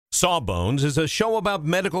Sawbones is a show about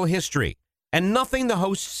medical history, and nothing the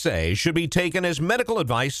hosts say should be taken as medical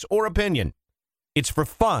advice or opinion. It's for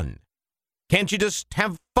fun. Can't you just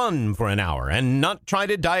have fun for an hour and not try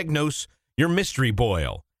to diagnose your mystery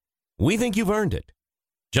boil? We think you've earned it.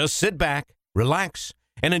 Just sit back, relax,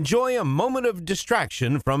 and enjoy a moment of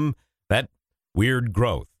distraction from that weird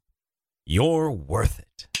growth. You're worth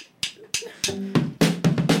it.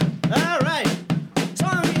 All right.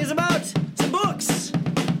 Song is about some books.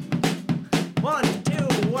 1, 2,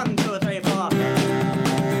 1, 2, 3, 4.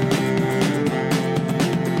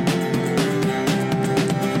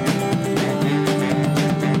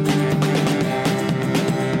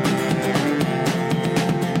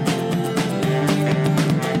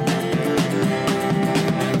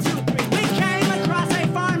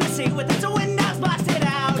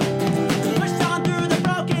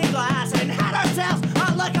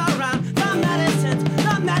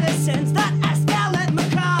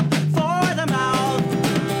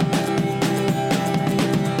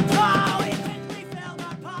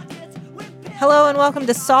 Hello and welcome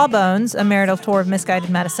to Sawbones, a marital tour of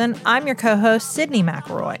misguided medicine. I'm your co-host, Sydney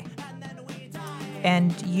McElroy.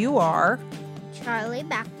 And you are? Charlie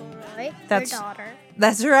McElroy, your daughter.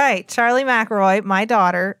 That's right. Charlie McElroy, my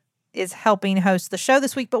daughter, is helping host the show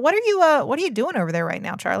this week. But what are you doing over there right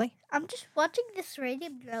now, Charlie? I'm just watching this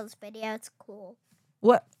Radium Girls video. It's cool.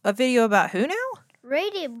 What? A video about who now?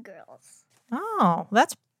 Radium Girls. Oh,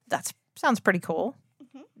 that sounds pretty cool.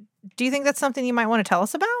 Mm-hmm. Do you think that's something you might want to tell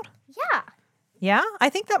us about? Yeah. Yeah? I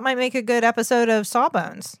think that might make a good episode of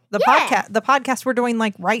Sawbones. The podcast we're doing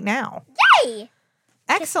like right now. Yay!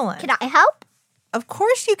 Excellent. Can I help? Of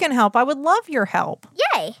course you can help. I would love your help.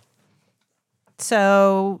 Yay!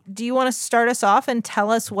 So, do you want to start us off and tell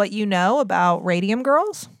us what you know about Radium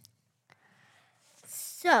Girls?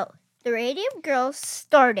 So, the Radium Girls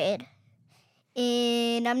started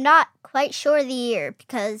in, I'm not quite sure the year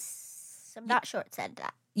because I'm not sure it said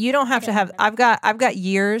that. You don't have to have, I've got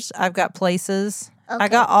years, I've got places, Okay. I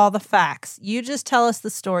got all the facts. You just tell us the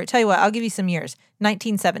story. Tell you what, I'll give you some years.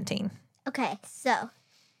 1917. Okay, so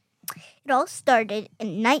it all started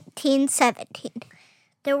in 1917.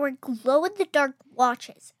 There were glow-in-the-dark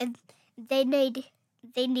watches, and they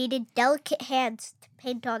needed delicate hands to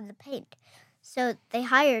paint on the paint. So they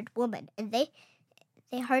hired women, and they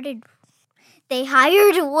hired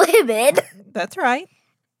women. That's right.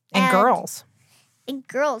 And girls. And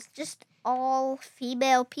girls, just all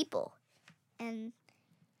female people. And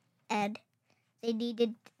they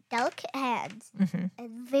needed delicate hands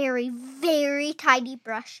and very, very tiny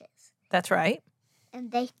brushes. That's right.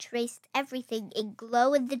 And they traced everything in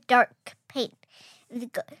glow-in-the-dark paint.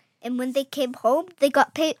 And when they came home, they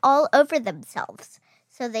got paint all over themselves.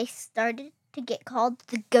 So they started to get called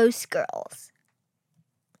the Ghost Girls.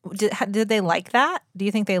 Did they like that? Do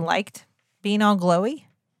you think they liked being all glowy?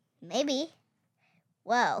 Maybe.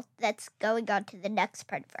 Well, that's going on to the next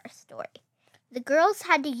part of our story. The girls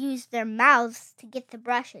had to use their mouths to get the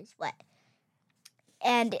brushes wet.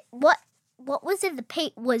 And what was in the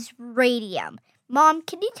paint was radium. Mom,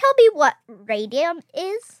 can you tell me what radium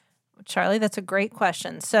is? Charlie, that's a great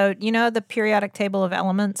question. So, you know the periodic table of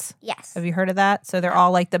elements? Yes. Have you heard of that? So they're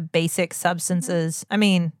all like the basic substances. I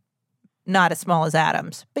mean, not as small as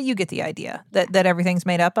atoms, but you get the idea that everything's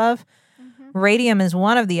made up of. Radium is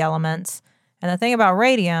one of the elements. And the thing about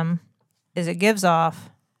radium is it gives off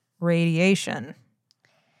radiation,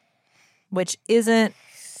 which isn't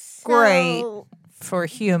great for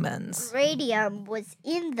humans. Radium was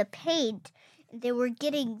in the paint. They were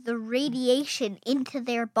getting the radiation into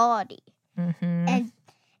their body. And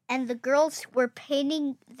the girls were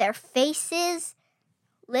painting their faces,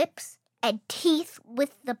 lips, and teeth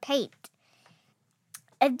with the paint.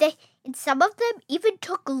 And some of them even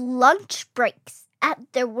took lunch breaks at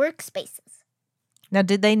their workspaces. Now,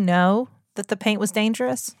 did they know that the paint was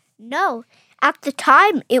dangerous? No. At the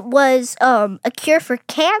time, it was a cure for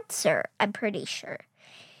cancer, I'm pretty sure.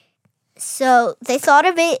 So they thought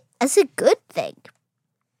of it as a good thing.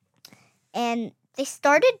 And they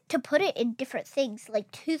started to put it in different things, like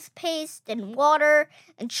toothpaste and water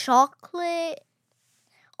and chocolate,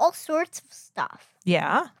 all sorts of stuff.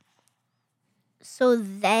 Yeah. So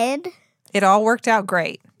then it all worked out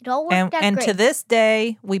great. It all worked out great. And to this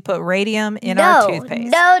day, we put radium in our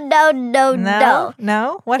toothpaste. No.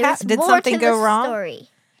 No? What happened? Did something go wrong? Story.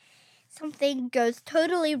 Something goes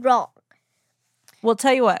totally wrong. Well,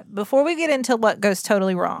 tell you what. Before we get into what goes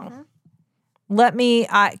totally wrong,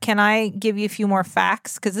 can I give you a few more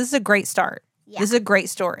facts? Because this is a great start. Yeah. This is a great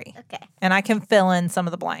story. Okay. And I can fill in some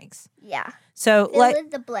of the blanks. Yeah. So fill in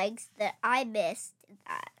the blanks that I missed in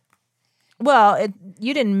that. Well,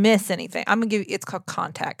 you didn't miss anything. I'm gonna give you. It's called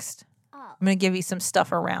context. Oh. I'm gonna give you some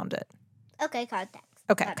stuff around it. Okay, context.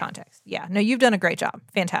 Okay, Got it. context. Yeah. No, you've done a great job.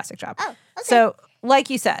 Fantastic job. Oh, okay. So, like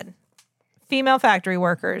you said, female factory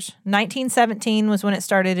workers. 1917 was when it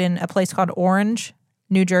started in a place called Orange,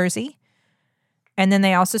 New Jersey. And then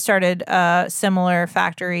they also started similar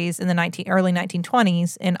factories in the early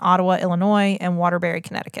 1920s in Ottawa, Illinois, and Waterbury,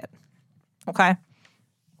 Connecticut. Okay?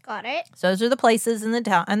 Got it. So those are the places and the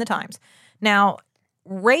times. Now,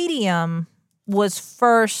 radium was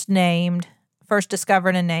first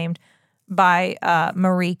discovered and named by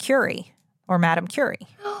Marie Curie, or Madame Curie.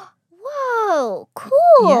 Whoa,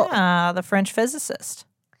 cool. Yeah, the French physicist.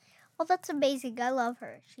 Well, that's amazing. I love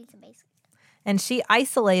her. She's amazing. And she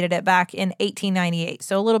isolated it back in 1898,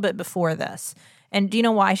 so a little bit before this. And do you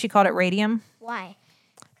know why she called it radium? Why?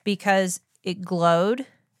 Because it glowed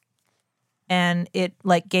and it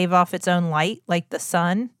like gave off its own light, like the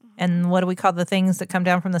sun. And what do we call the things that come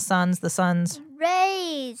down from the sun's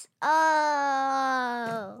Rays.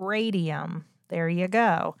 Oh. radium. There you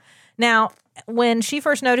go. Now, when she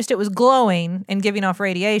first noticed it was glowing and giving off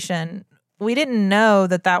radiation, we didn't know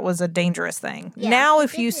that was a dangerous thing. Yeah, now, we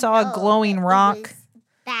if you didn't saw know a glowing that it rock, was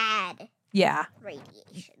bad yeah,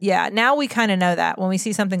 radiation. yeah. Now we kind of know that when we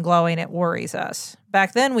see something glowing, it worries us.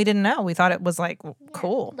 Back then, we didn't know. We thought it was like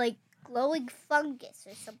cool. Like glowing fungus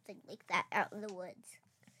or something like that out in the woods.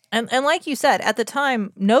 And like you said, at the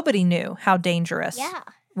time, nobody knew how dangerous Yeah.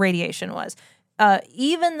 radiation was.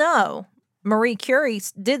 Even though Marie Curie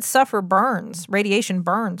did suffer radiation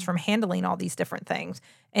burns from handling all these different things.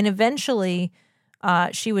 And eventually,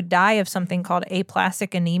 she would die of something called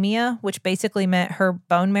aplastic anemia, which basically meant her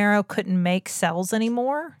bone marrow couldn't make cells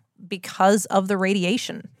anymore because of the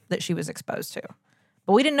radiation that she was exposed to.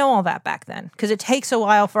 But we didn't know all that back then because it takes a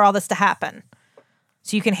while for all this to happen.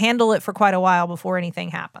 So you can handle it for quite a while before anything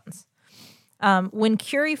happens. When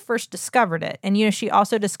Curie first discovered it, and she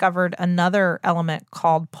also discovered another element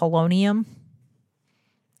called polonium,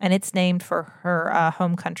 and it's named for her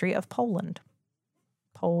home country of Poland.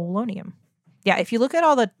 Polonium. Yeah, if you look at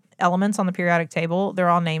all the elements on the periodic table, they're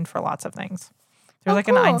all named for lots of things. There's an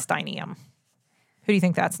cool. Einsteinium. Who do you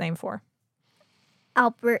think that's named for?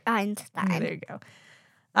 Albert Einstein. There you go.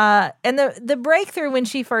 And the breakthrough when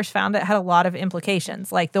she first found it had a lot of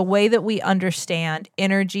implications, like the way that we understand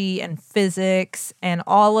energy and physics and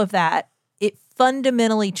all of that. It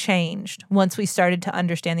fundamentally changed once we started to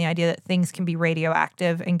understand the idea that things can be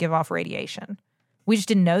radioactive and give off radiation. We just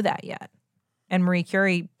didn't know that yet. And Marie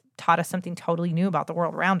Curie taught us something totally new about the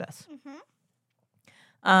world around us.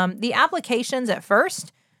 Mm-hmm. The applications at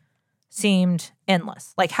first seemed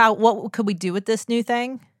endless. Like what could we do with this new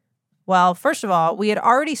thing? Well, first of all, we had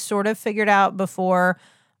already sort of figured out before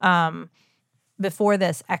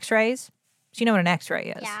this X-rays. So you know what an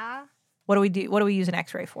X-ray is? Yeah. What do we do? What do we use an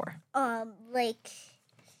X-ray for? Like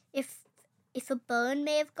if a bone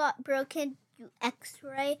may have got broken, you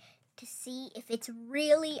X-ray to see if it's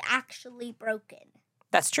really actually broken.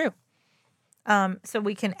 That's true. So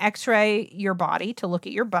we can X-ray your body to look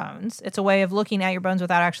at your bones. It's a way of looking at your bones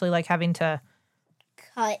without actually like having to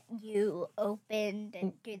Cut you open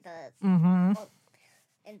and do the mm-hmm.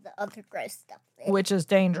 and the other gross stuff. which is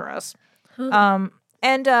dangerous.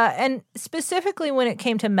 And specifically when it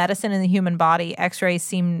came to medicine in the human body,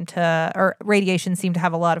 X-rays or radiation seemed to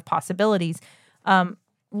have a lot of possibilities.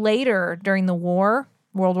 Later during the war,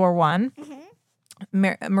 World War I,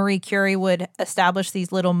 Marie Curie would establish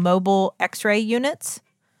these little mobile X-ray units.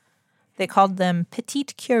 They called them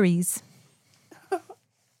petite Curies.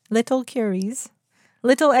 Little Curies.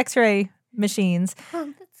 Little X-ray machines.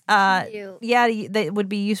 That's cute. Yeah, they would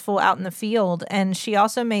be useful out in the field. And she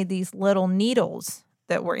also made these little needles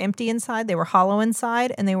that were empty inside. They were hollow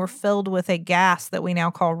inside, and they were filled with a gas that we now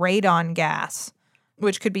call radon gas,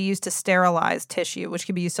 which could be used to sterilize tissue, which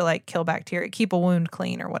could be used to like kill bacteria, keep a wound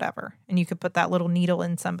clean or whatever. And you could put that little needle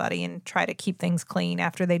in somebody and try to keep things clean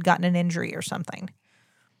after they'd gotten an injury or something.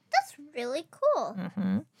 That's really cool.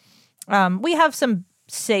 We have some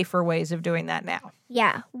safer ways of doing that now.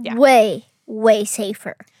 Yeah, Yeah. way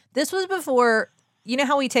safer. This was before, you know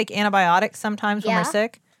how we take antibiotics sometimes when Yeah. we're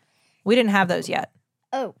sick? We didn't have those yet.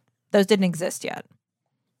 Oh, Those didn't exist yet.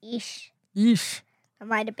 yeesh. Yeesh. It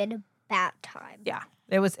might have been a bad time. Yeah,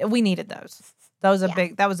 we needed those. That was a Yeah.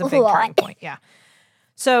 big A turning lot. point. Yeah.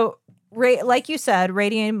 So, like you said,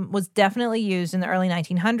 radium was definitely used in the early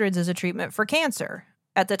 1900s as a treatment for cancer.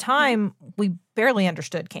 At the time, we barely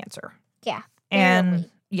understood cancer. Yeah. And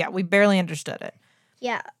barely. yeah, we barely understood it.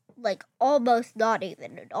 Yeah, like almost not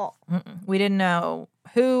even at all. We didn't know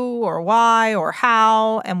who or why or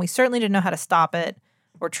how, and we certainly didn't know how to stop it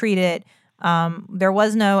or treat it. There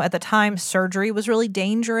was no, at the time, surgery was really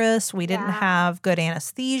dangerous. We didn't have good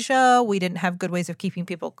anesthesia. We didn't have good ways of keeping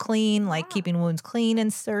people clean, like keeping wounds clean in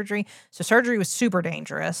surgery. So surgery was super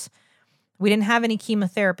dangerous. We didn't have any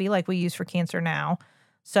chemotherapy like we use for cancer now.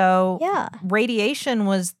 So radiation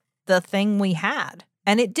was the thing we had.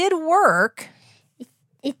 And it did work.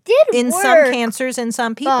 It did in work, some cancers in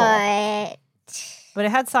some people. But it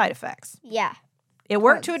had side effects. Yeah. It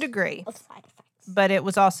worked to a degree. Of side effects. But it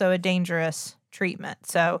was also a dangerous treatment.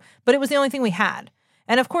 So, but it was the only thing we had.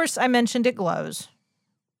 And of course, I mentioned it glows.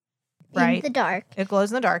 Right? In the dark. It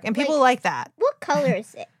glows in the dark. And people like that. What color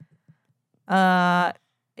is it?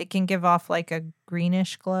 It can give off like a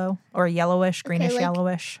greenish glow or a yellowish, greenish,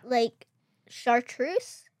 yellowish. Like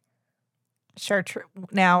chartreuse? Chartreuse.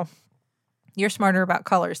 Now, you're smarter about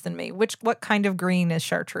colors than me. What kind of green is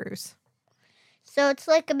chartreuse? So it's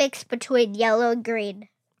like a mix between yellow and green.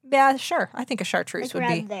 Yeah, sure. I think a chartreuse like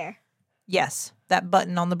would be. There. Yes, that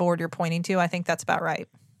button on the board you're pointing to. I think that's about right.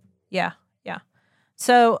 Yeah.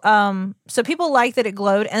 So, so people liked that it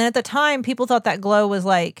glowed, and at the time, people thought that glow was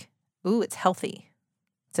like, ooh, it's healthy,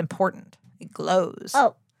 it's important, it glows.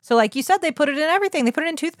 Oh, so like you said, they put it in everything. They put it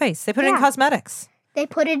in toothpaste. They put it in cosmetics. They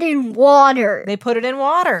put it in water. They put it in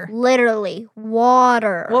water. Literally,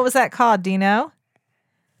 water. What was that called? Do you know?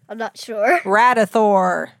 I'm not sure.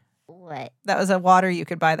 Radithor. What? That was a water you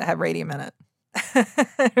could buy that had radium in it.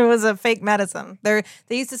 It was a fake medicine. They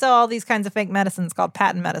used to sell all these kinds of fake medicines called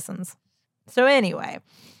patent medicines. So anyway,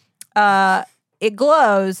 it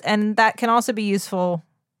glows, and that can also be useful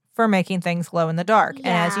for making things glow in the dark. Yeah.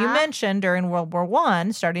 And as you mentioned, during World War I,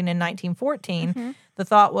 starting in 1914, the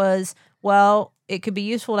thought was, well, it could be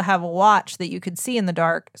useful to have a watch that you could see in the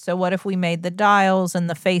dark. So what if we made the dials and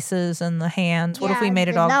the faces and the hands? What if we made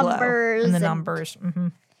it all glow? And the numbers. Mm-hmm.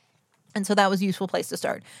 And so that was a useful place to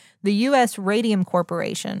start. The U.S. Radium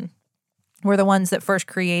Corporation were the ones that first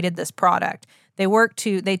created this product. They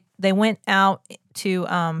went out to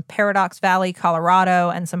Paradox Valley, Colorado,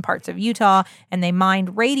 and some parts of Utah, and they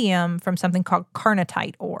mined radium from something called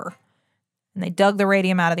carnotite ore. And they dug the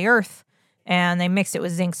radium out of the earth, and they mixed it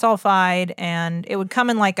with zinc sulfide, and it would come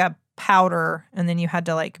in like a powder, and then you had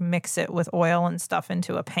to like mix it with oil and stuff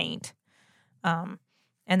into a paint.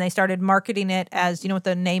 And they started marketing it as, you know what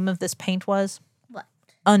the name of this paint was? What?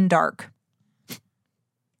 Undark.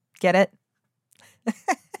 Get it?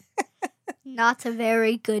 Not a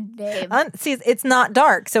very good name. See, it's not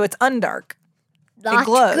dark, so it's undark. Not it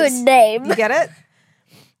glows. A good name. You get it?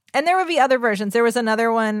 And there would be other versions. There was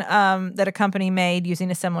another one that a company made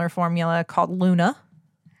using a similar formula called Luna.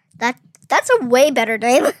 That's a way better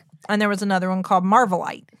name. And there was another one called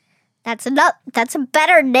Marvelite. That's a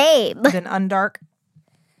better name. Than Undark.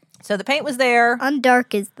 So the paint was there.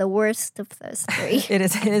 Undark is the worst of those three. It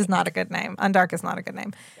is not a good name. Undark is not a good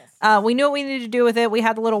name. We knew what we needed to do with it. We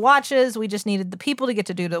had the little watches. We just needed the people to get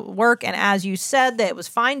to do the work. And as you said, that it was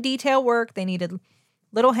fine detail work. They needed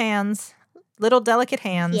little hands, little delicate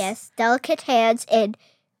hands. Yes, delicate hands and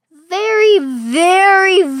very,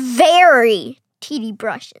 very, very teeny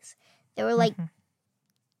brushes. They were like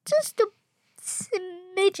just a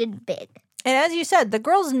smidgen big. And as you said, the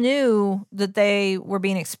girls knew that they were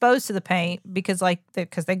being exposed to the paint because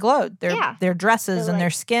they glowed. Their dresses and their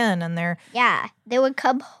skin and their... Yeah, they would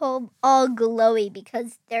come home all glowy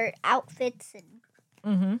because their outfits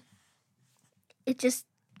and... It just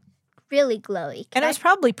really glowy. And it was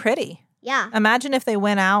probably pretty. Yeah. Imagine if they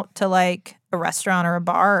went out to like a restaurant or a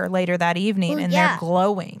bar later that evening and they're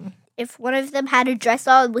glowing. If one of them had a dress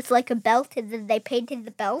on with like a belt and then they painted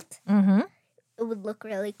the belt, it would look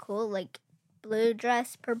really cool, like... blue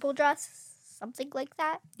dress, purple dress, something like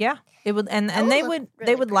that. Yeah, it would, and they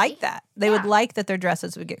would like that. They would like that their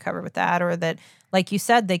dresses would get covered with that, or that, like you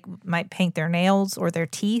said, they might paint their nails or their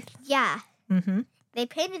teeth. Yeah. They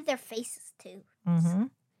painted their faces too.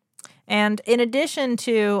 And in addition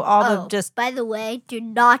to all by the way, do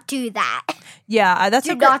not do that. Yeah, that's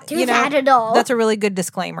do not do that at all. That's a really good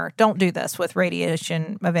disclaimer. Don't do this with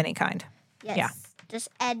radiation of any kind. Yes. Yeah. Just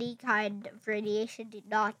any kind of radiation. Do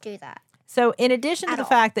not do that. So in addition to the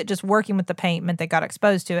fact that just working with the paint meant they got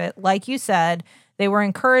exposed to it, like you said, they were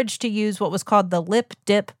encouraged to use what was called the lip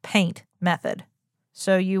dip paint method.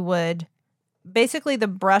 So you would, basically the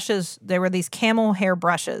brushes, there were these camel hair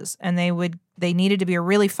brushes, and they needed to be a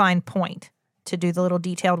really fine point to do the little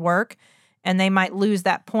detailed work, and they might lose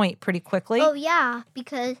that point pretty quickly. Oh yeah,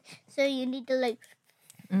 because, so you need to like...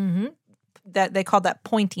 That they called that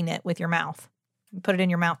pointing it with your mouth. You put it in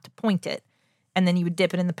your mouth to point it. And then you would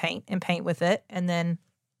dip it in the paint and paint with it, and then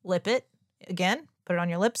lip it again, put it on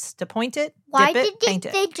your lips to point it, Why dip it, paint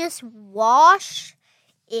it. Why didn't they just wash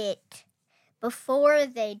it before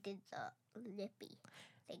they did the lippy.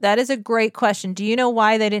 That is a great question. Do you know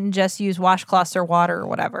why they didn't just use washcloths or water or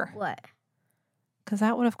whatever? What? Because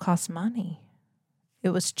that would have cost money. It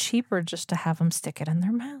was cheaper just to have them stick it in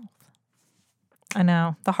their mouth. I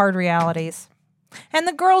know, the hard realities. And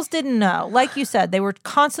the girls didn't know. Like you said, they were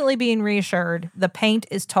constantly being reassured the paint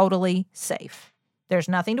is totally safe. There's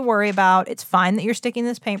nothing to worry about. It's fine that you're sticking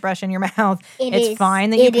this paintbrush in your mouth. It's fine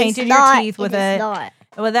that you painted your teeth with it. Not.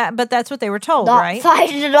 But that's what they were told, Not right?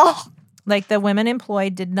 fine at all. Like the women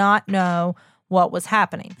employed did not know what was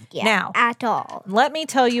happening. Yeah, Now, at all. let me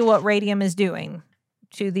tell you what radium is doing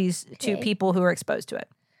to these to Okay. people who are exposed to it.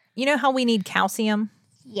 You know how we need calcium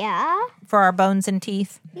Yeah. for our bones and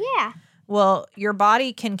teeth? Yeah. Well, your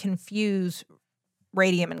body can confuse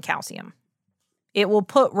radium and calcium. It will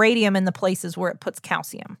put radium in the places where it puts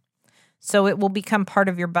calcium. So it will become part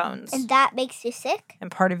of your bones And that makes you sick?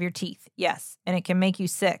 and part of your teeth. Yes. And it can make you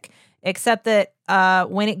sick. Except that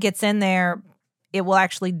when it gets in there, it will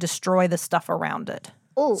actually destroy the stuff around it.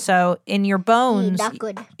 Oh. So in your bones, Not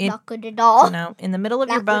good. it- Not good at all. in the middle of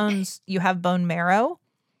your Not good. bones, you have bone marrow.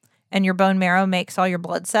 And your bone marrow makes all your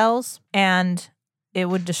blood cells. And it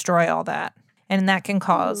would destroy all that. And that can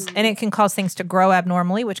cause, and it can cause things to grow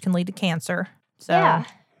abnormally, which can lead to cancer. So, Yeah.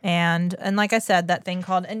 and like I said, that thing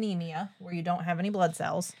called anemia, where you don't have any blood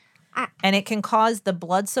cells. Ah. And it can cause the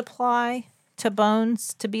blood supply to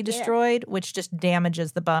bones to be destroyed, which just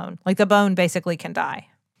damages the bone. Like the bone basically can die.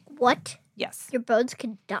 What? Yes. Your bones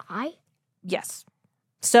can die? Yes.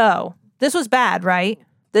 So this was bad, right?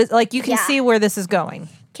 This, like you can Yeah. see where this is going.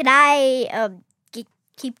 Can I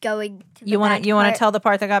keep going to the You want bad to part? tell the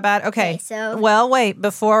part that got bad? Okay. Okay, so- well, wait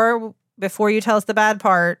before you tell us the bad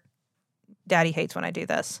part. Daddy hates when I do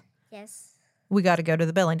this. Yes. We got to go to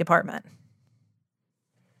the billing department.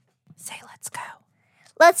 Say, let's go.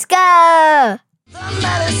 Let's go! The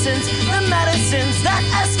medicines that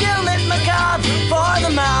escalate macabre for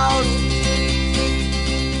the mouth.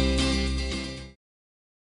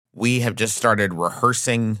 We have just started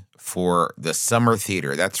rehearsing for the summer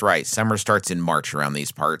theater. That's right. Summer starts in March around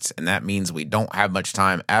these parts, and that means we don't have much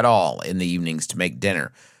time at all in the evenings to make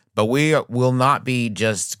dinner. But we will not be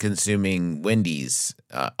just consuming Wendy's,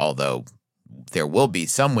 although there will be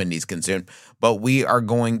some Wendy's consumed, but we are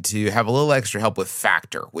going to have a little extra help with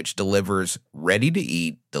Factor, which delivers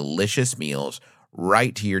ready-to-eat, delicious meals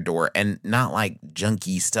right to your door, and not like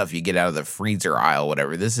junky stuff you get out of the freezer aisle,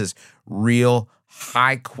 whatever. This is real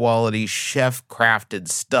high-quality, chef-crafted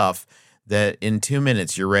stuff that in 2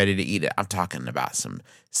 minutes you're ready to eat it. I'm talking about some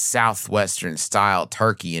Southwestern-style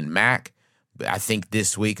turkey and mac. I think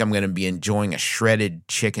this week I'm going to be enjoying a shredded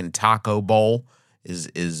chicken taco bowl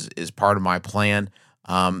is part of my plan.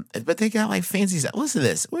 But they got like fancy stuff. Listen to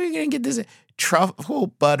this. Where are you going to get this? Truffle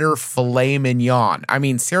butter filet mignon. I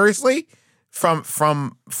mean, seriously? From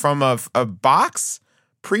a box?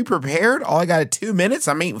 Pre-prepared? All I got at 2 minutes?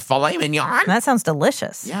 I'm eating filet mignon? That sounds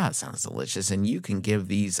delicious. Yeah, it sounds delicious, and you can give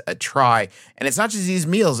these a try. And it's not just these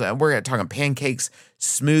meals. We're talking pancakes,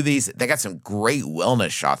 smoothies. They got some great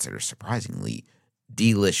wellness shots that are surprisingly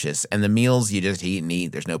delicious. And the meals you just eat and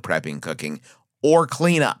eat. There's no prepping, cooking, or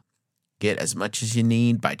cleanup. Get as much as you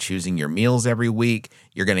need by choosing your meals every week.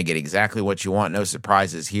 You're going to get exactly what you want. No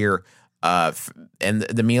surprises here. And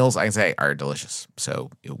the meals, I can say, are delicious.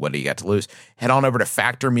 So what do you got to lose? Head on over to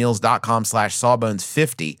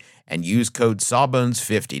factormeals.com/sawbones50 and use code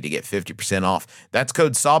sawbones50 to get 50% off. That's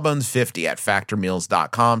code sawbones50 at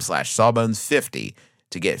factormeals.com/sawbones50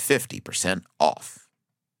 to get 50% off.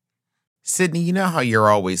 Sydney, you know how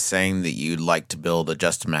you're always saying that you'd like to build a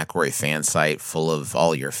Justin McElroy fan site full of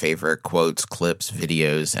all your favorite quotes, clips,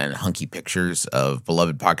 videos, and hunky pictures of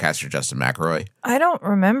beloved podcaster Justin McElroy? I don't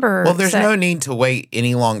remember. Well, there's no need to wait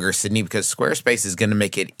any longer, Sydney, because Squarespace is going to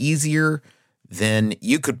make it easier than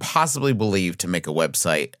you could possibly believe to make a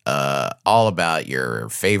website all about your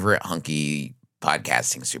favorite hunky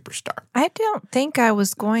podcasting superstar. I don't think I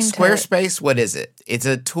was going to. Squarespace, what is it? It's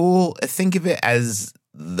a tool. Think of it as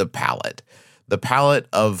the palette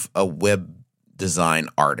of a web design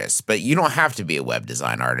artist. But you don't have to be a web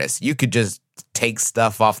design artist. You could just take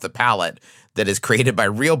stuff off the palette that is created by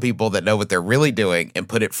real people that know what they're really doing and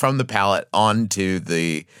put it from the palette onto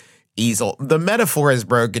the easel. The metaphor is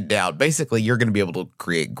broken down. Basically, you're going to be able to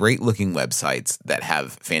create great looking websites that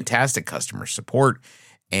have fantastic customer support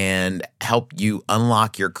and help you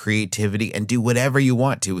unlock your creativity and do whatever you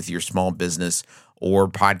want to with your small business or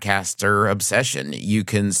podcaster obsession. You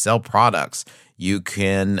can sell products. You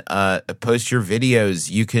can post your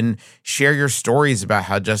videos. You can share your stories about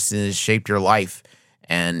how Justin has shaped your life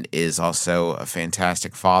and is also a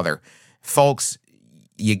fantastic father. Folks,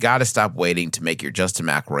 you got to stop waiting to make your Justin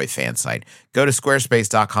McElroy fan site. Go to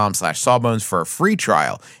squarespace.com/sawbones for a free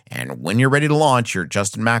trial. And when you're ready to launch your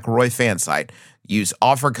Justin McElroy fan site, use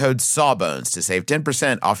offer code SAWBONES to save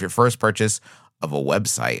 10% off your first purchase of a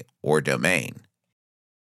website or domain.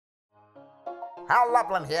 Hal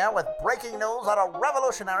Lublin here with breaking news on a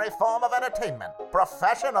revolutionary form of entertainment,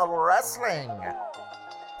 professional wrestling.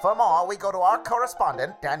 For more, we go to our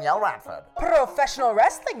correspondent, Danielle Radford. Professional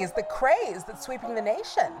wrestling is the craze that's sweeping the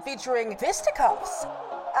nation, featuring fisticuffs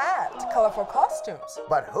and colorful costumes.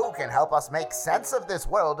 But who can help us make sense of this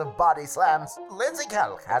world of body slams? Lindsay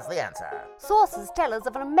Kelk has the answer. Sources tell us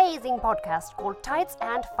of an amazing podcast called Tights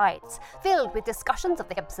and Fights, filled with discussions of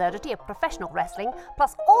the absurdity of professional wrestling,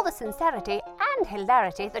 plus all the sincerity and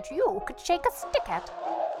hilarity that you could shake a stick at.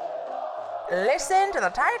 Listen to the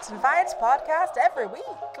Tights and Fights podcast every week.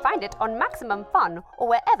 Find it on Maximum Fun or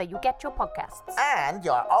wherever you get your podcasts. And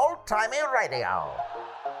your old-timey radio.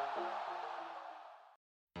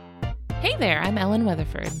 Hey there, I'm Ellen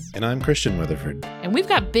Weatherford. And I'm Christian Weatherford. And we've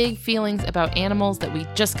got big feelings about animals that we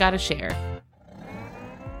just gotta share.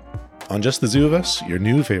 On Just the Zoo of Us, your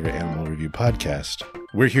new favorite animal review podcast,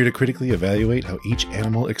 we're here to critically evaluate how each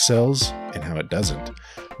animal excels and how it doesn't,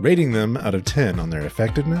 rating them out of 10 on their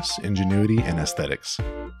effectiveness, ingenuity, and aesthetics.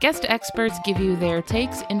 Guest experts give you their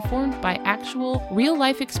takes informed by actual,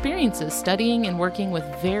 real-life experiences studying and working with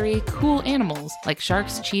very cool animals like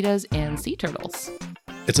sharks, cheetahs, and sea turtles.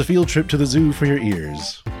 It's a field trip to the zoo for your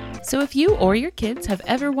ears. So if you or your kids have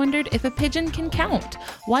ever wondered if a pigeon can count,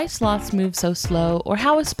 why sloths move so slow, or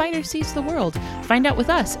how a spider sees the world, find out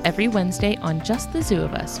with us every Wednesday on Just the Zoo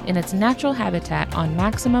of Us in its natural habitat on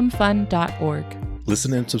MaximumFun.org.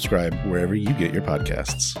 Listen and subscribe wherever you get your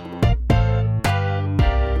podcasts.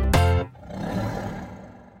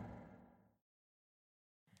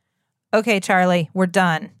 Okay, Charlie, we're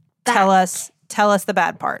done. Tell us the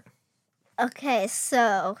bad part. Okay,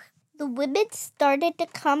 so the women started to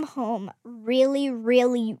come home really,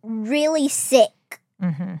 really, really sick.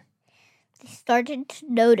 Mm-hmm. They started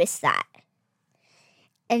to notice that.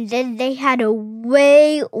 And then they had a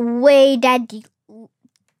way, way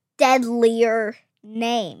deadlier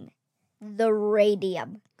name. The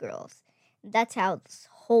Radium Girls. That's how this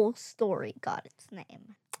whole story got its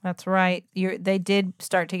name. That's right. They did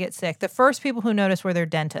start to get sick. The first people who noticed were their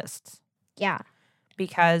dentists. Yeah.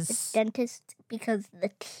 Because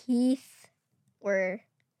the teeth were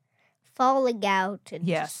falling out and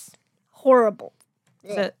yes, horrible.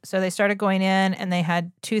 So they started going in and they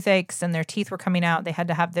had toothaches and their teeth were coming out. They had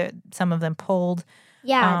to have some of them pulled.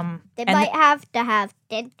 Yeah, they might have to have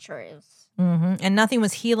dentures. Mm-hmm. And nothing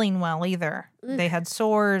was healing well either. Oof. They had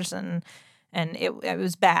sores and it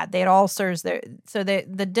was bad. They had ulcers there. So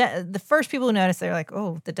the first people who noticed, they were like,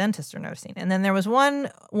 oh, the dentists are noticing. And then there was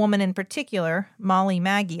one woman in particular, Molly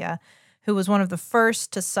Maggia, who was one of the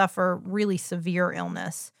first to suffer really severe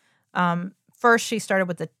illness. First, she started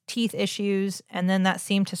with the teeth issues, and then that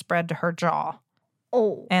seemed to spread to her jaw.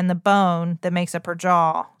 Oh. And the bone that makes up her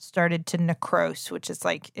jaw started to necrose, which is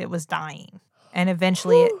like it was dying. And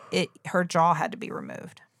eventually her jaw had to be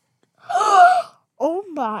removed. Oh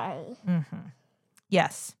my. Mm-hmm.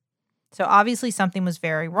 Yes. So obviously something was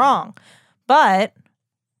very wrong. But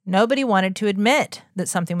nobody wanted to admit that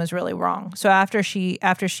something was really wrong. So after she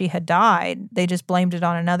had died, they just blamed it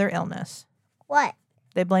on another illness. What?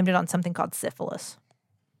 They blamed it on something called syphilis.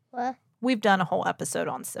 What? We've done a whole episode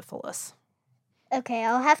on syphilis. Okay,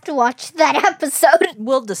 I'll have to watch that episode.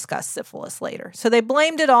 We'll discuss syphilis later. So they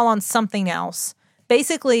blamed it all on something else.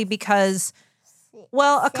 Basically because,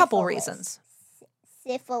 a couple reasons.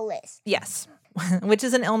 Syphilis. Yes, which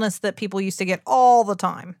is an illness that people used to get all the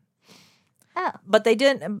time. Oh. But they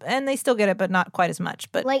didn't, and they still get it, but not quite as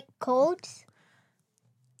much. But like colds?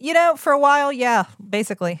 For a while, yeah,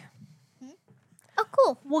 basically. Oh,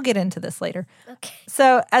 cool. We'll get into this later. Okay.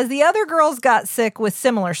 So as the other girls got sick with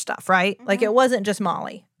similar stuff, right? Mm-hmm. Like it wasn't just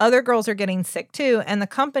Molly. Other girls are getting sick too. And the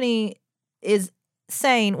company is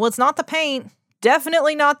saying, well, it's not the paint.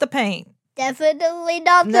 Definitely not the paint. Definitely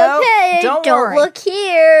not the paint. Don't worry. Look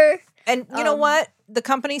here. And you know what the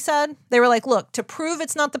company said? They were like, look, to prove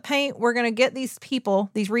it's not the paint, we're going to get these people,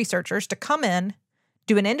 these researchers, to come in,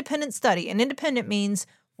 do an independent study. And independent means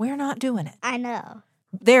we're not doing it. I know.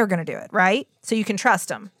 They're going to do it, right? So you can trust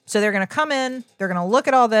them. So they're going to come in, they're going to look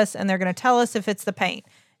at all this, and they're going to tell us if it's the paint.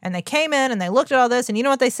 And they came in and they looked at all this, and you know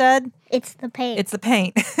what they said? It's the paint. It's the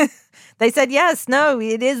paint. They said, yes, no,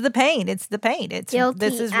 it is the paint. It's the paint.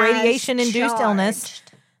 This is radiation-induced illness.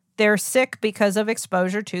 They're sick because of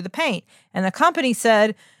exposure to the paint. And the company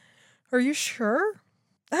said, are you sure?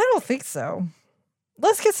 I don't think so.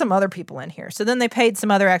 let's get some other people in here. So then they paid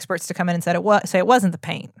some other experts to come in and say it wasn't the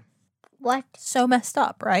paint. What? So messed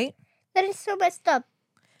up, right? That is so messed up.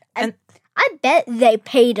 And I bet they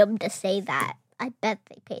paid him to say that. I bet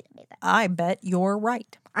they paid him to say that. I bet you're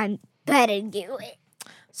right. I'm betting you it.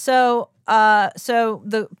 So,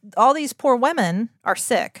 all these poor women are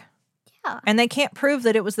sick. Yeah. And they can't prove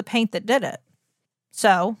that it was the paint that did it.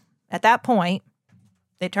 So, at that point,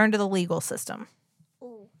 they turned to the legal system.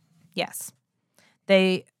 Ooh. Yes.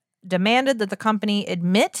 They demanded that the company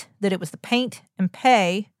admit that it was the paint and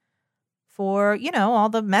pay for, all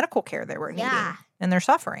the medical care they were needing and their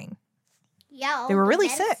suffering. Yeah, they were really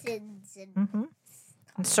sick. And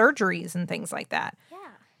And surgeries and things like that. Yeah.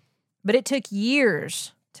 But it took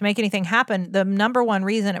years to make anything happen. The number one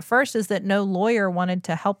reason at first is that no lawyer wanted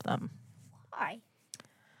to help them. Why?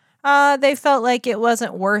 They felt like it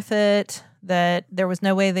wasn't worth it, that there was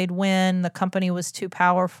no way they'd win. The company was too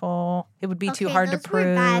powerful. It would be too hard to prove.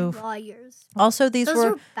 Were bad lawyers. Also, those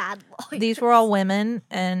were bad lawyers. These were all women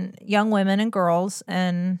and young women and girls,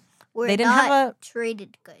 and they didn't not have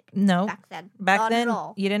treated good. No. Back then. Back Not then, at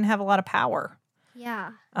all. you didn't have a lot of power.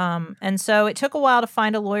 Yeah. And so it took a while to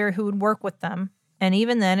find a lawyer who would work with them. And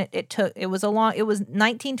even then, it was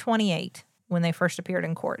 1928 when they first appeared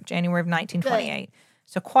in court, January of 1928. Good.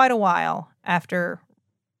 So quite a while after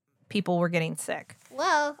people were getting sick.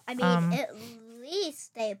 Well, I mean, at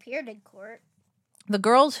least they appeared in court. The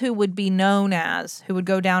girls who would be known as, who would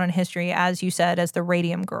go down in history, as you said, as the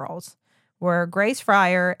Radium Girls, were Grace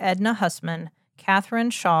Fryer, Edna Hussman, Catherine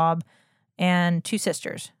Schaub, and two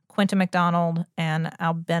sisters, Quinta McDonald and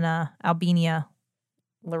Albina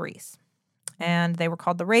Larice. And they were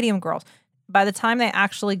called the Radium Girls. By the time they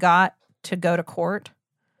actually got to go to court,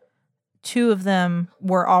 two of them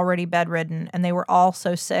were already bedridden, and they were all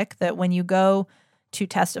so sick that when you go to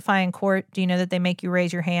testify in court, do you know that they make you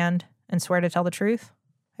raise your hand and swear to tell the truth?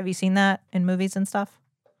 Have you seen that in movies and stuff?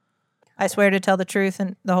 I swear to tell the truth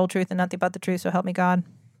and the whole truth and nothing but the truth, so help me God.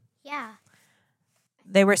 Yeah.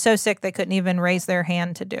 They were so sick they couldn't even raise their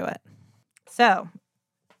hand to do it. So,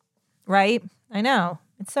 right? I know.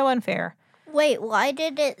 It's so unfair. Wait, why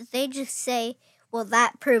didn't they just say, well,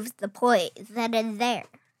 that proves the point then and there?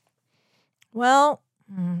 Well,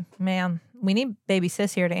 man, we need baby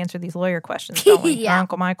sis here to answer these lawyer questions, don't we? Yeah. Or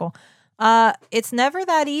Uncle Michael. It's never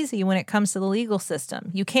that easy when it comes to the legal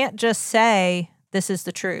system. You can't just say, this is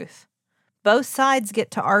the truth. Both sides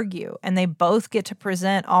get to argue, and they both get to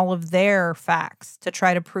present all of their facts to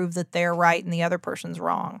try to prove that they're right and the other person's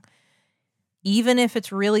wrong. Even if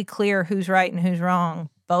it's really clear who's right and who's wrong,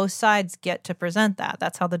 both sides get to present that.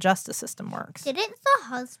 That's how the justice system works. Didn't the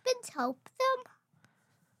husbands help them?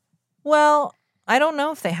 Well, I don't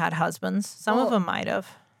know if they had husbands. Some of them might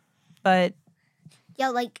have. But yeah,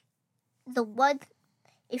 like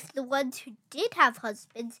if the ones who did have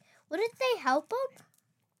husbands, wouldn't they help them?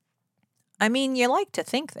 I mean, you like to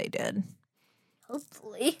think they did.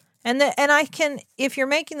 Hopefully. And if you're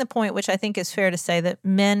making the point, which I think is fair to say, that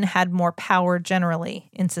men had more power generally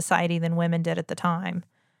in society than women did at the time.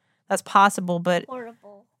 That's possible, but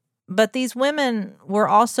horrible. But these women were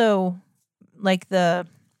also like the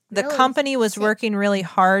Really company was sick. working really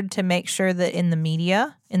hard to make sure that in the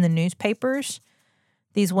media, in the newspapers,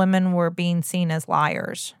 these women were being seen as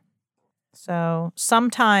liars. So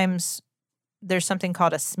sometimes there's something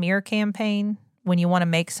called a smear campaign when you want to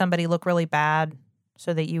make somebody look really bad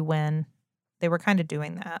so that you win. They were kind of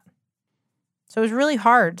doing that. So it was really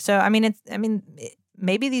hard. So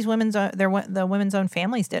maybe these the women's own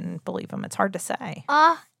families didn't believe them. It's hard to say.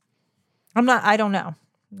 I don't know.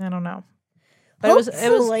 But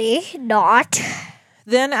hopefully it was not.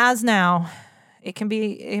 Then as now, it can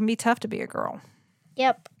be tough to be a girl.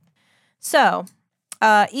 Yep. So,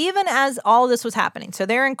 even as all this was happening, so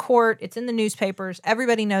they're in court, it's in the newspapers,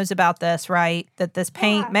 everybody knows about this, right? That this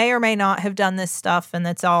paint may or may not have done this stuff, and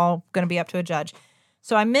that's all going to be up to a judge.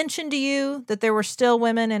 So I mentioned to you that there were still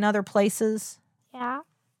women in other places. Yeah.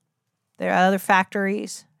 There are other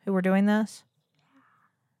factories who were doing this.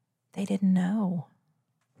 They didn't know.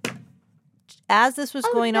 As this was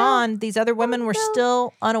going on, these other women were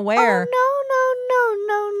still unaware.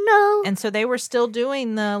 No. And so they were still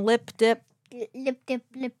doing the lip dip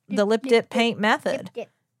paint method.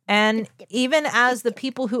 And even as the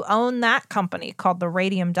people who own that company, called the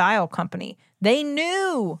Radium Dial Company, they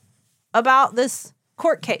knew about this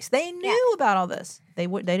court case. They knew about all this. They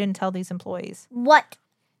didn't tell these employees. What?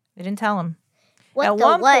 They didn't tell them. At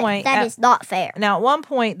one point, that is not fair. Now, at one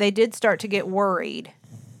point, they did start to get worried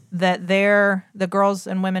that the girls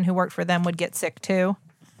and women who worked for them would get sick too,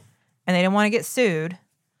 and they didn't want to get sued.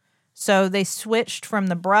 So they switched from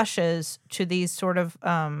the brushes to these sort of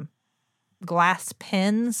glass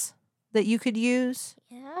pens that you could use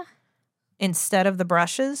Yeah. instead of the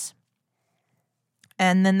brushes.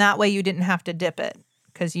 And then that way you didn't have to dip it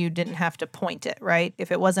because you didn't have to point it, right?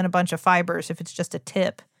 If it wasn't a bunch of fibers, if it's just a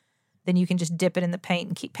tip, then you can just dip it in the paint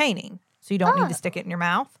and keep painting. So you don't need to stick it in your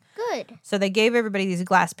mouth. Good. So they gave everybody these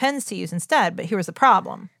glass pens to use instead. But here was the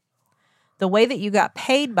problem. The way that you got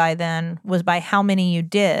paid by then was by how many you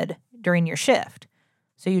did during your shift.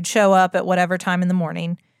 So you'd show up at whatever time in the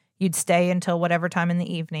morning, you'd stay until whatever time in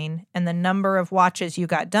the evening, and the number of watches you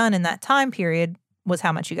got done in that time period was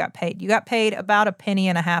how much you got paid. You got paid about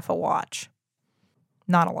 $0.50 a watch.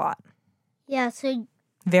 Not a lot. Yeah, so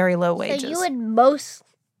Very low wages. So you would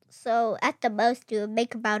at the most you would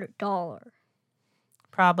make about $1.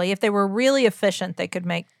 Probably. If they were really efficient, they could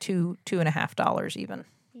make $2.50 even.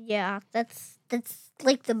 Yeah, that's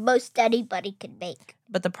like the most anybody can make.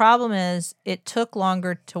 But the problem is it took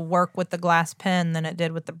longer to work with the glass pen than it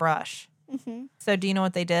did with the brush. Mm-hmm. So do you know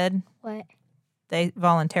what they did? What? They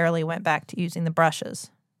voluntarily went back to using the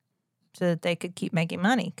brushes so that they could keep making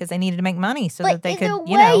money because they needed to make money so that they could,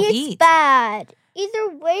 eat. Bad. Either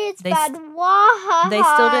way, it's bad. Why? They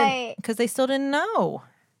still didn't, because they still didn't know.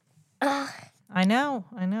 Ugh. I know.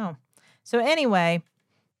 So anyway,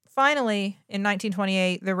 finally, in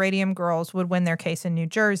 1928, the Radium Girls would win their case in New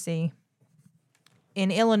Jersey.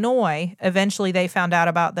 In Illinois, eventually they found out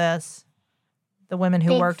about this. The women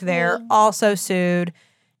who worked there also sued.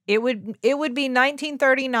 It would be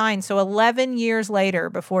 1939, so 11 years later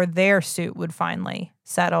before their suit would finally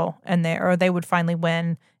settle and they would finally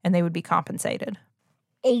win and they would be compensated.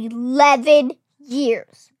 11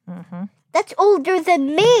 years. Mm-hmm. That's older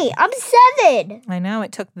than me. I'm 7. I know.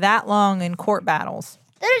 It took that long in court battles.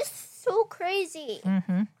 That is so crazy.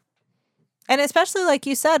 Mm-hmm. And especially, like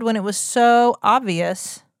you said, when it was so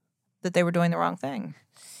obvious that they were doing the wrong thing.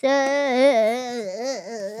 So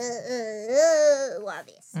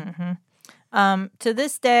obvious. Mm-hmm. To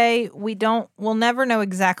this day, we'll never know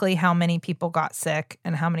exactly how many people got sick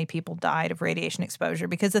and how many people died of radiation exposure.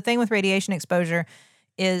 Because the thing with radiation exposure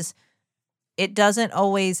is it doesn't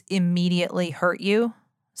always immediately hurt you.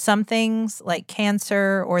 Some things like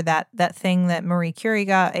cancer or that thing that Marie Curie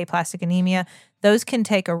got, aplastic anemia, those can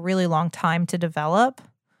take a really long time to develop.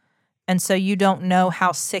 And so you don't know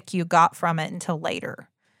how sick you got from it until later.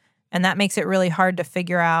 And that makes it really hard to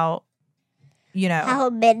figure out, how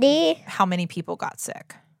many people got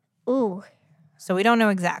sick. Ooh. So we don't know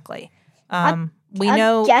exactly. I'm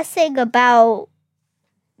guessing about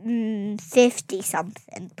 50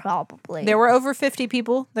 something probably. There were over 50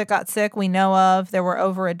 people that got sick we know of. There were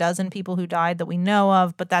over a dozen people who died that we know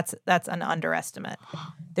of, but that's an underestimate.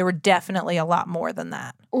 There were definitely a lot more than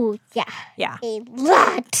that. Oh, yeah. Yeah. A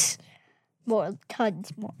lot more,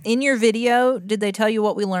 tons more. In your video, did they tell you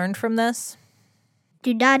what we learned from this?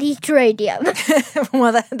 Do not eat radium.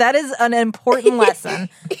 Well, that is an important lesson.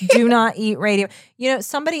 Do not eat radium.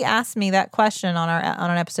 Somebody asked me that question on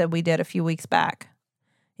an episode we did a few weeks back.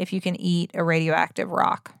 If you can eat a radioactive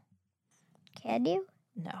rock. Can you?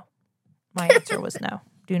 No. My answer was no.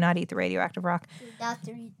 Do not eat the radioactive rock. Do not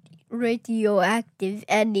eat radioactive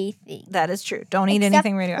anything. That is true. Don't eat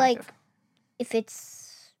anything radioactive. Like, if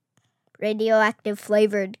it's radioactive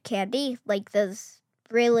flavored candy, like those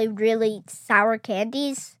really, really sour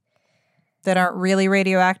candies. That aren't really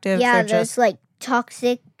radioactive? Yeah, they're those just like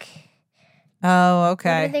toxic. Oh,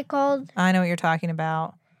 okay. What are they called? I know what you're talking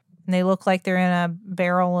about. And they look like they're in a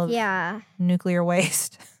barrel of nuclear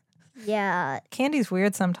waste. Yeah. Candy's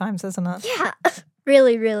weird sometimes, isn't it? Yeah.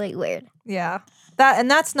 Really, really weird. Yeah.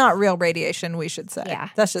 That's not real radiation, we should say. Yeah.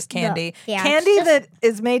 That's just candy. No. Yeah, candy that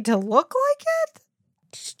is made to look like it?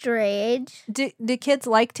 Strange. Do kids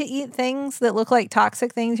like to eat things that look like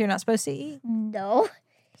toxic things you're not supposed to eat? No.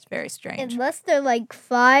 It's very strange. Unless they're like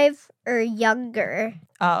 5 or younger.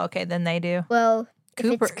 Oh, okay. Then they do. Well,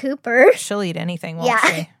 if it's Cooper. She'll eat anything, won't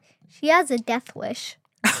she? She has a death wish.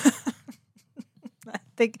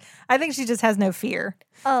 I think she just has no fear.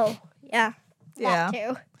 Oh, yeah. Yeah.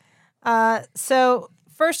 That too. So,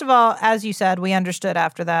 first of all, as you said, we understood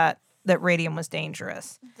after that radium was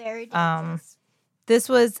dangerous. Very dangerous. This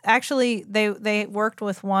was actually, they worked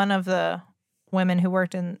with one of the women who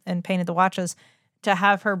worked and painted the watches to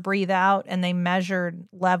have her breathe out, and they measured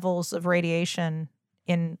levels of radiation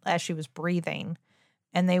as she was breathing.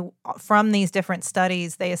 And from these different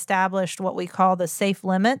studies, they established what we call the safe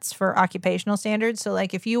limits for occupational standards. So,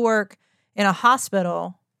 like if you work in a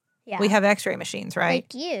hospital, we have x-ray machines, right?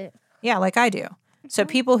 Like you. Yeah, like I do. So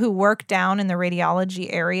people who work down in the radiology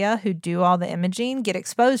area who do all the imaging get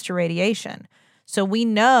exposed to radiation. So we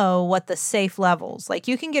know what the safe levels, like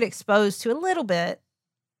you can get exposed to a little bit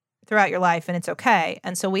throughout your life and it's okay.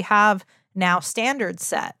 And so we have now standards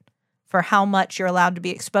set for how much you're allowed to be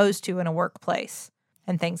exposed to in a workplace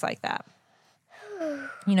and things like that.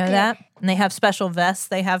 You know that? And they have special vests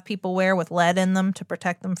they have people wear with lead in them to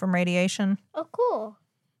protect them from radiation. Oh, cool.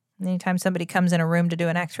 Anytime somebody comes in a room to do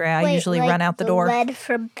an x-ray, I usually run out the door. Lead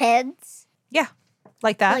from pens? Yeah,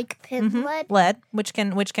 like that. Like pen lead? Lead, which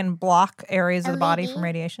can block areas of the body from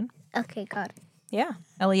radiation. Okay, got it. Yeah,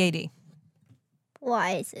 LEAD.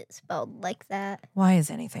 Why is it spelled like that? Why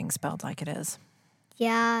is anything spelled like it is?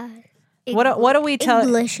 Yeah. What do we tell?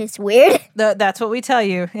 English is weird. That's what we tell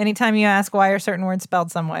you. Anytime you ask why are certain words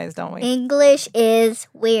spelled some ways, don't we? English is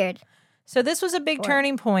weird. So this was a big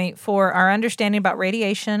turning point for our understanding about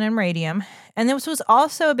radiation and radium. And this was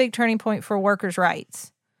also a big turning point for workers'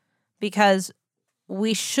 rights because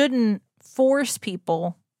we shouldn't force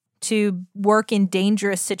people to work in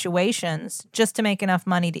dangerous situations just to make enough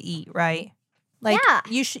money to eat, right? Like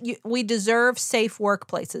we deserve safe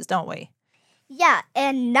workplaces, don't we? Yeah,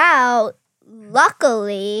 and now,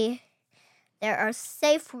 luckily, there are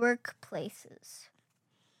safe workplaces.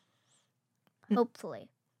 Hopefully.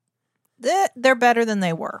 They're better than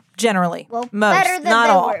they were, generally. Well, most, better than not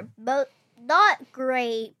they all. were. But not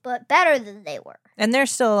great, but better than they were. And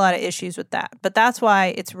there's still a lot of issues with that. But that's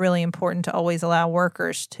why it's really important to always allow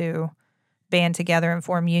workers to band together and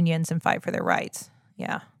form unions and fight for their rights.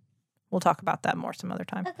 Yeah. We'll talk about that more some other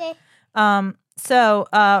time. Okay. So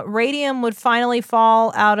radium would finally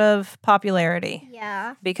fall out of popularity.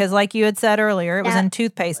 Yeah. Because like you had said earlier, it was in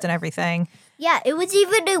toothpaste and everything. Yeah, it was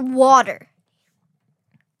even in water.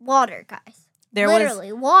 Water, guys.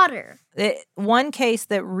 Literally, water. One case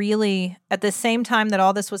that really, at the same time that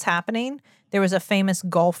all this was happening, there was a famous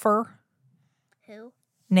golfer. Who?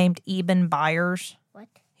 Named Eben Byers. What?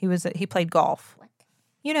 He played golf. What?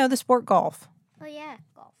 You know, the sport golf. Oh, yeah,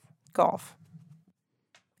 Golf.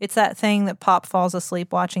 It's that thing that Pop falls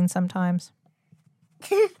asleep watching sometimes.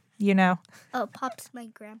 You know? Oh, Pop's my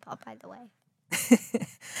grandpa, by the way.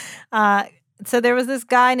 So there was this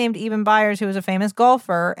guy named Eben Byers who was a famous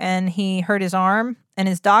golfer, and he hurt his arm, and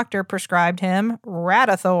his doctor prescribed him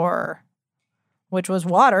Radithor, which was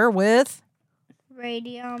water with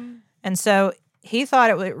radium. And so he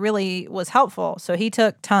thought it really was helpful. So he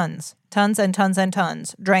took tons and tons and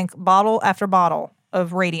tons, drank bottle after bottle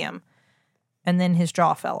of radium, and then his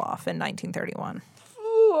jaw fell off in 1931.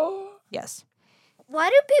 Yes. Why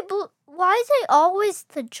is it always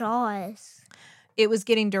the jaws? It was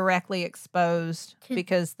getting directly exposed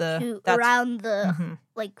because around the,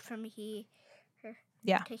 like from here.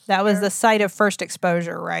 Yeah, that was the site of first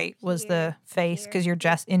exposure, right? Was the face because you're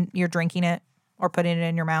drinking it or putting it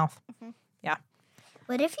in your mouth. Mm-hmm. Yeah.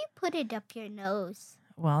 What if you put it up your nose?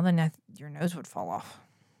 Well, then your nose would fall off,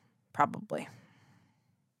 probably.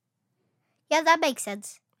 Yeah, that makes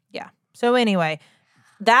sense. Yeah. So anyway,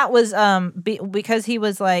 that was because he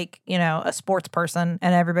was like, a sports person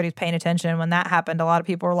and everybody's paying attention. When that happened, a lot of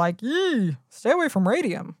people were like, "Yee, stay away from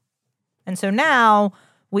radium." And so now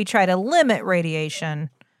we try to limit radiation.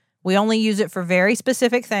 We only use it for very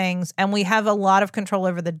specific things, and we have a lot of control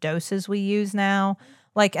over the doses we use now.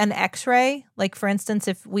 Like an x-ray, like for instance,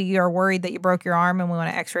 if we are worried that you broke your arm and we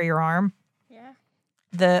want to x-ray your arm,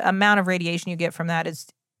 the amount of radiation you get from that is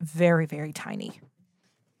very, very tiny.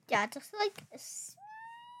 Yeah, just like a smidge.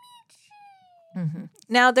 Mm-hmm.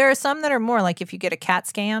 Now, there are some that are more, like if you get a CAT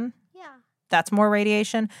scan, that's more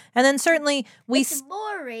radiation. And then certainly it's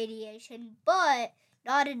more radiation, but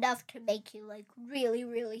not enough to make you like really,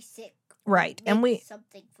 really sick. Right. And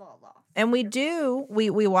something fall off. And we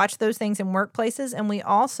watch those things in workplaces, and we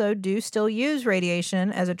also do still use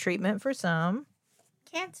radiation as a treatment for some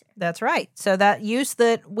cancer. That's right. So that use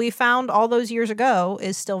that we found all those years ago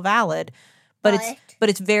is still valid, but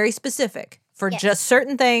it's very specific for just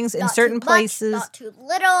certain things in certain places. Not too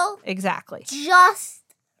little. Exactly. Just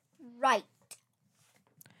right.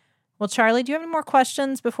 Well, Charlie, do you have any more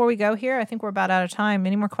questions before we go here? I think we're about out of time.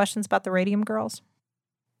 Any more questions about the Radium Girls?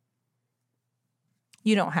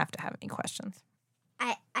 You don't have to have any questions.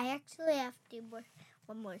 I actually have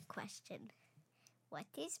one more question. What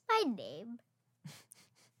is my name?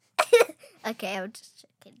 Okay, I'm just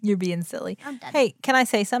joking. You're being silly. I'm done. Hey, can I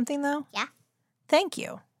say something, though? Yeah. Thank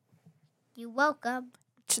you. You're welcome.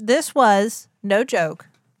 This was, no joke,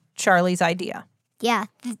 Charlie's idea. Yeah,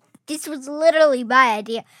 this was literally my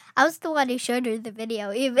idea. I was the one who showed her the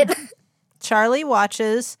video, even. Charlie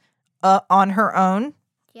watches on her own,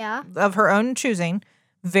 of her own choosing,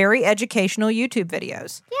 very educational YouTube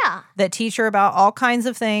videos. Yeah. That teach her about all kinds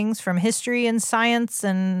of things from history and science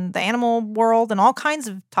and the animal world and all kinds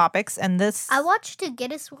of topics. And this, I watched a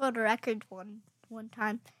Guinness World Record one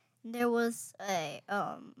time. There was a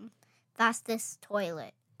fastest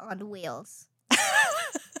toilet on wheels.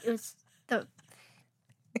 It was the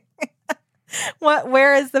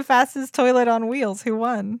Where is the fastest toilet on wheels? Who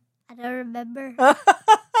won? I don't remember.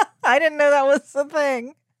 I didn't know that was the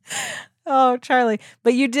thing. Oh, Charlie.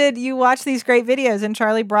 But you watched these great videos, and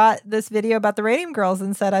Charlie brought this video about the Radium Girls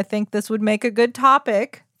and said, I think this would make a good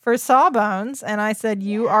topic for Sawbones. And I said,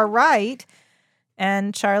 you are right.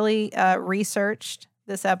 And Charlie researched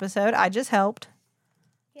this episode. I just helped.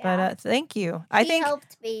 Yeah. But thank you. She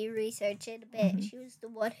helped me research it a bit. She was the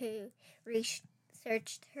one who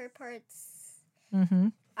researched her parts. Mm-hmm.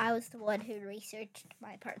 I was the one who researched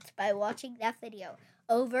my parts by watching that video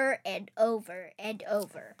over and over and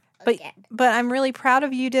over again. But I'm really proud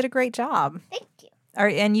of you. You did a great job. Thank you.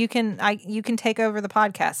 And you can take over the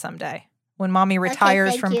podcast someday when Mommy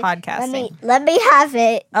retires from podcasting. Let me have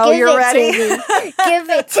it. Oh, you're ready? Give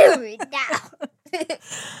it to me now.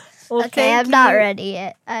 Well, okay, I'm not ready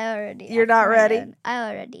yet. You're not ready? Own. I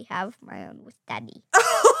already have my own with Daddy.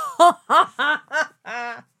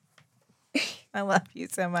 I love you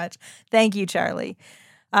so much. Thank you, Charlie.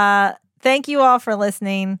 Thank you all for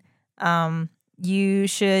listening. You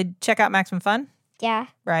should check out Maximum Fun. Yeah.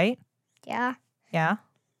 Right? Yeah. Yeah.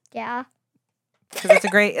 Yeah. Because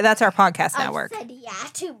that's our podcast network. I said yeah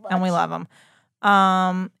too much. And we love them.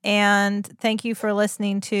 And thank you for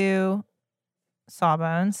listening to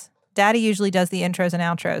Sawbones. Daddy usually does the intros and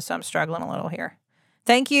outros, so I'm struggling a little here.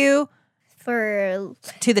 Thank you to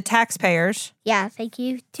the taxpayers. Yeah, thank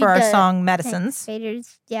you for our song Medicines.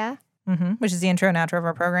 Yeah. Which is the intro and outro of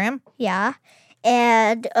our program. Yeah.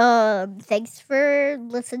 And thanks for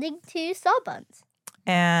listening to Sawbones.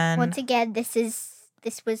 And once again, this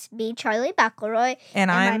was me, Charlie McElroy, and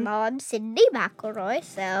my mom, Cindy McElroy.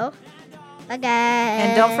 So again.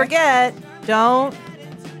 And don't forget, don't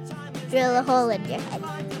drill a hole in your head.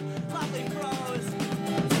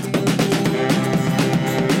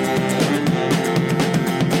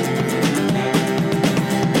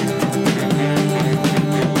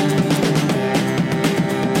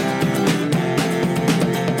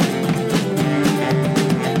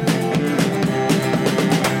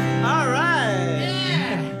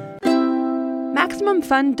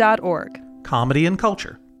 MaximumFun.org. Comedy and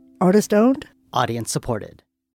culture. Artist owned. Audience supported.